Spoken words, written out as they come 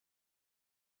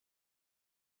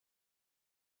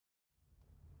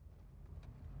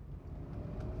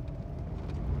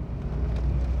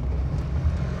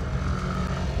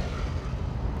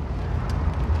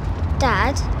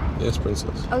Dad? Yes,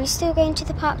 Princess. Are we still going to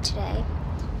the park today?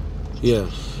 Yeah.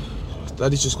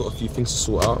 Daddy's just got a few things to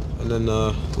sort out, and then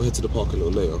we'll head to the park a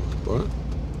little later, alright?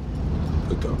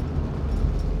 Good girl.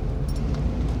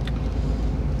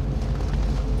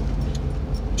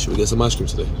 Should we get some ice cream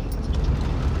today?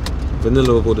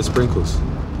 Vanilla with all the sprinkles.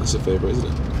 That's your favourite, isn't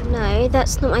it? No,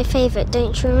 that's not my favourite.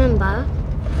 Don't you remember?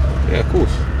 Yeah, of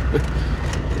course.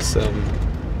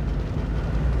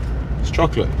 It's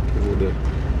chocolate with all the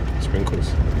sprinkles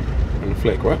and the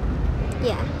flake, right?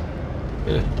 Yeah.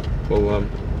 Yeah. Well,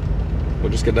 we'll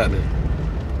just get that then.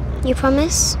 You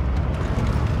promise?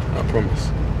 I promise.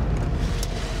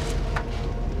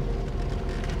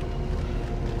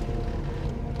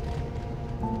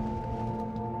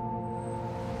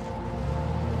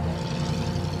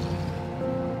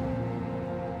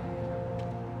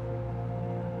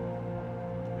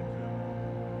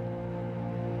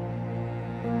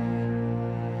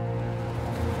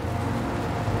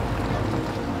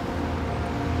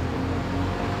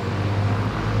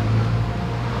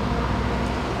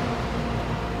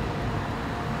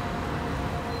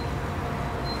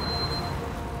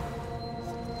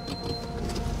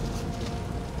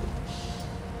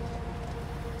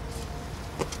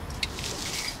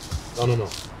 No.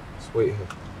 Just wait here.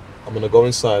 I'm gonna go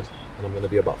inside and I'm gonna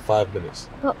be about 5 minutes.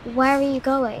 But where are you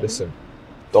going? Listen,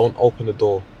 don't open the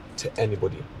door to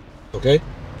anybody, okay?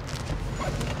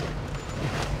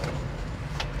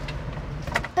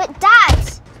 But Dad!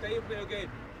 Stay and play a game.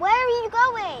 Where are you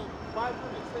going? 5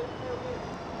 minutes, stay and play a game.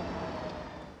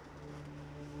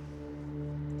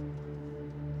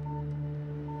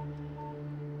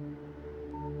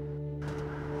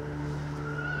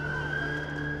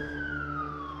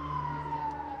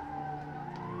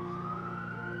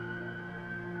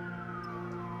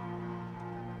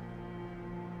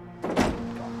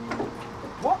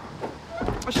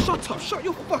 Shut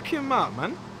your fucking mouth,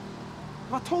 man.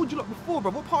 I told you lot before,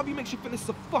 bro. What part of you makes you think this is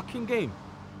a fucking game?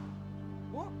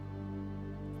 What?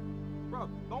 Bro,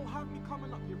 don't have me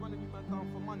coming up here running me man down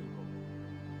for money, bro.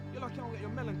 You're like you don't get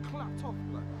your melon clapped off,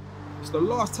 like. It's the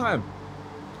last time.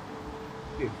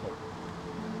 Here, bro.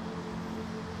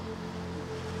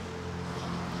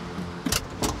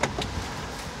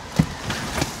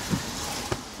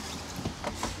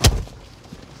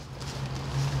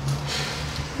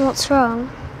 What's wrong?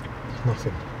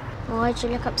 Nothing. Why'd you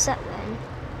look upset then?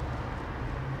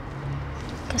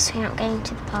 Guess we're not going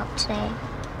to the park today.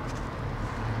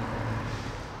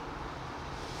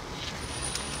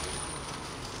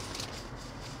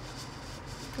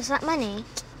 Was that money?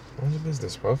 Mind your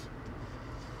business, bruv.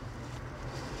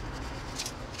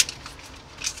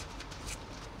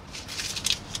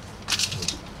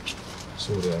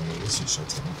 So there, man. This is shut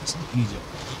up. It's an idiot.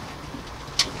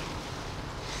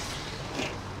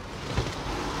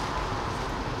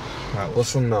 Right,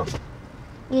 what's wrong now?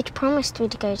 You'd promised me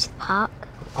to go to the park.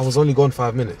 I was only gone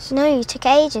 5 minutes. No, you took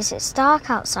ages. It's dark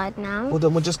outside now. Well,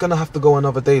 then we're just gonna have to go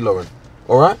another day, Lauren.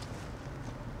 Alright?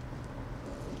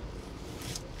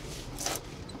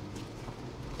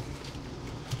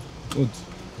 Good.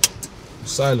 You're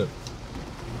silent.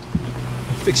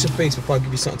 Fix your face before I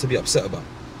give you something to be upset about.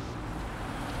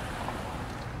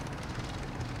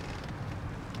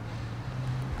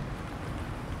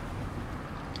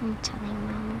 I'm telling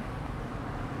Mum.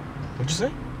 What'd you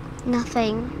say?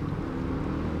 Nothing.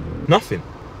 Nothing?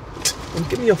 Well,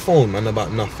 give me your phone, man,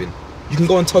 about nothing. You can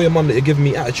go and tell your mum that you're giving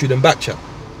me attitude and back chat.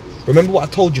 Remember what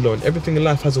I told you, Lauren? Everything in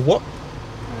life has a what?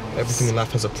 Price. Everything in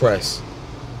life has a price.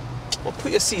 Well,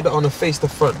 put your seatbelt on and face the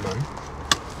front, man.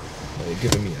 Oh, you're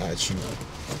giving me attitude.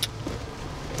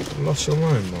 You lost your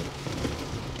mind, man.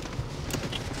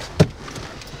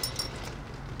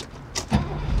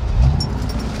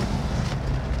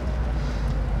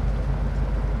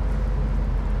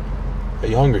 Are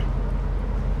you hungry?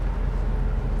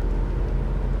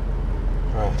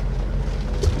 Alright.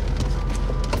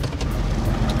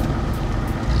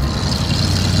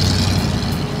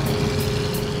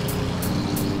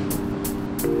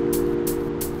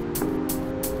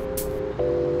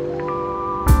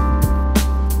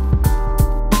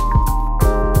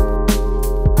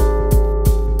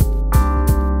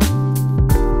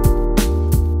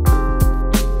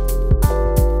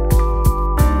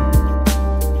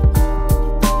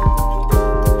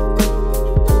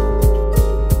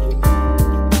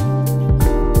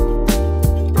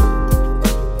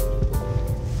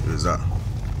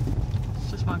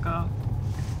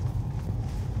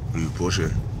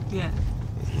 Yeah.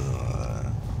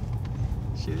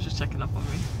 She was just checking up on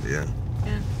me. Yeah?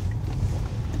 Yeah.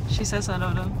 She says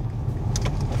hello though.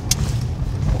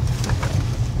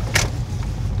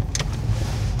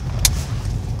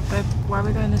 Babe, Why are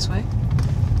we going this way?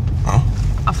 Huh?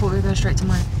 I thought we were going straight to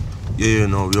mine. Yeah,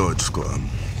 no, yo, just got to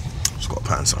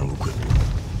pattern something real quick.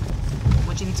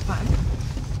 What do you need to pattern?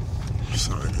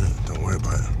 Sorry, don't worry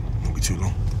about it. It won't be too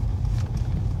long.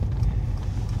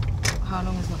 How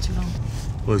long is not too long?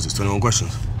 What is this, 21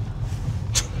 questions?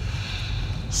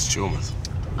 It's chill, man.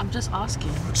 I'm just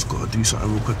asking. I just got to do something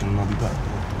real quick and then I'll be back.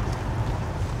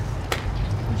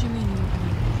 What do you mean you won't be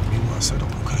back? I mean what I said, I'm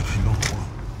not going to be long.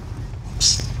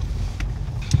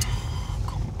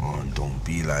 Come on, don't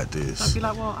be like this. Don't be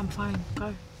like, well, I'm fine.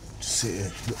 Go. Just sit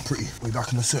here, look pretty. Way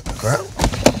back in the sit, right?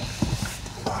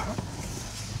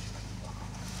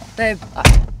 Babe,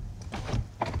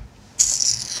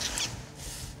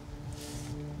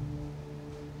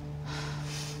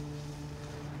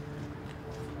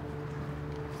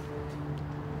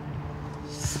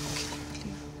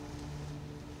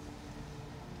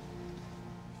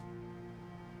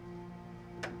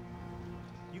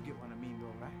 You get what I mean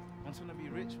though, right? I'm trying to be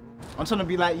rich, bro. I'm trying to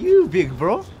be like you, big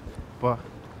bro. But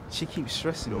she keeps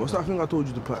stressing me. What's that thing I told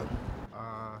you to plan?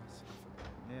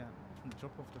 Yeah, I'm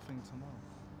drop off the thing tomorrow.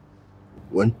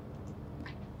 When?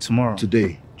 Tomorrow.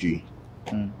 Today, G.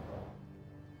 Mm.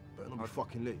 Better not be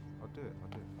fucking late. I'll do it.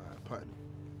 Alright, pattern.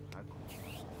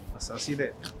 I'll see you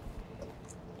there.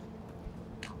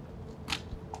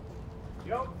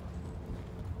 Yo.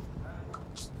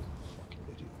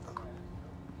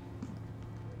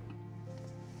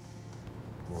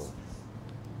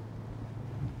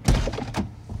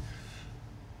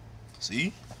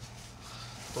 See?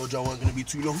 Told you I wasn't gonna be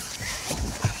too long.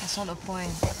 that's not the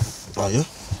point. Oh yeah?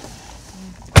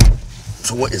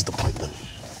 So what is the point then?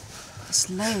 It's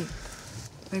late.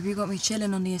 Baby, you got me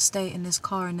chilling on the estate in this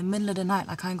car in the middle of the night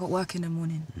like I ain't got work in the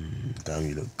morning. Damn,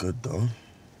 you look good though.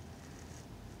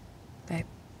 Babe,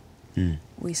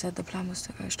 we said the plan was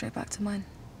to go straight back to mine.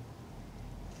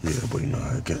 Yeah, but you know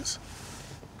how it gets.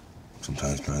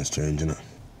 Sometimes plans change, innit?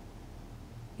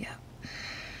 Yeah.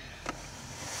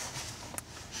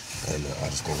 Hey, look, I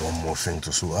just got one more thing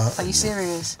to sort out. Are you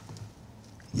serious?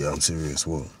 Yeah, I'm serious.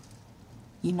 What?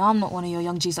 You know I'm not one of your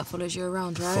young G's that follows you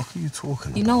around, right? What the fuck are you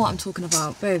talking about? You know what I'm talking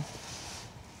about, babe.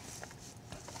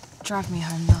 Drive me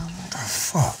home now, man. The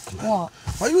fuck, man? What?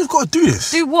 Why you always gotta do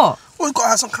this? Do what? Always gotta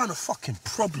have some kind of fucking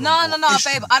problem. No, or babe, issue.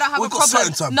 I don't have Always a got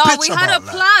problem. something to No, bitch we had a about,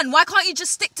 like. plan. Why can't you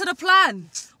just stick to the plan?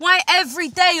 Why every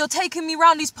day you're taking me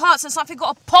round these parts and something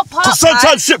got to pop up? Cause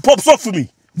sometimes shit pops up for me.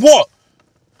 What?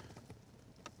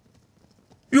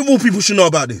 You more people should know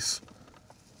about this.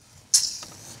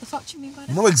 The fuck do you mean by You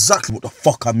that? know exactly what the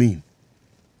fuck I mean.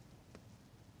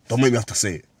 Don't make me have to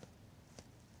say it.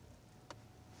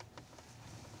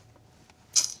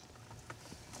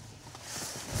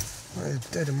 You're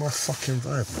dead in my fucking vibe,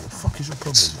 man. What the fuck is your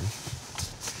problem, man?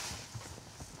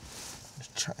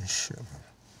 Just chatting shit, man.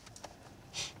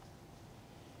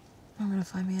 I'm gonna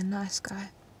find me a nice guy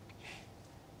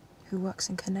who works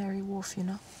in Canary Wharf, you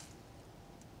know?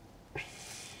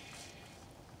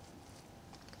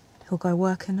 He'll go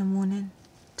work in the morning,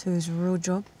 to his real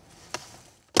job,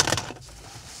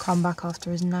 come back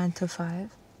after his 9 to 5,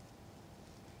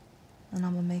 and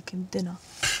I'm gonna make him dinner.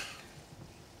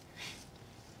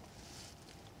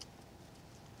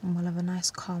 And we'll have a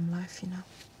nice calm life, you know?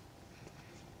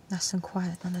 Nice and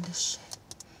quiet, none of this shit.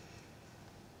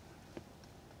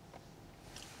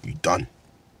 You done?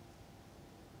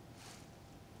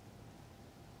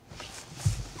 You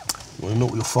wanna know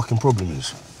what your fucking problem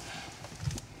is?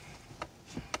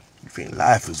 You think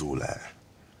life is all like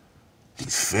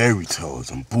these fairy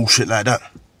tales and bullshit like that?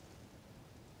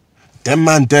 Them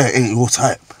man there ain't your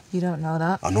type. You don't know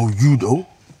that. I know you though.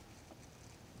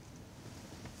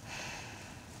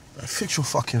 Like, fix your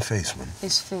fucking face, man.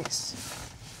 It's fixed.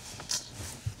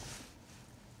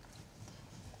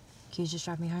 Can you just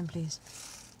drive me home, please?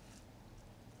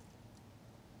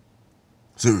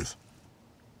 Serious?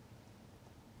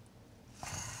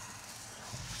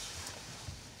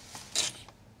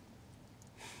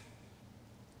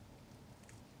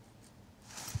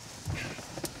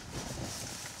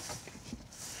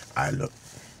 Alright, look.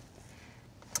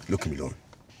 Look at me, Lauren.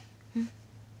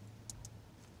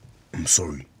 I'm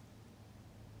sorry.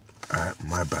 Alright,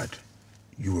 my bad.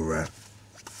 You were right.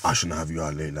 I shouldn't have you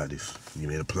out late like this. You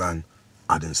made a plan.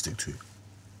 I didn't stick to it.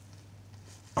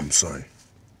 I'm sorry.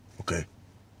 Okay?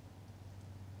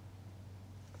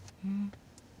 Now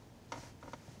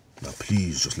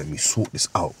please just let me sort this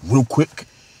out real quick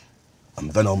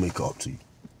and then I'll make it up to you.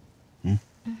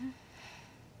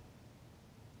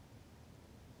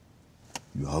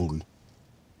 You hungry?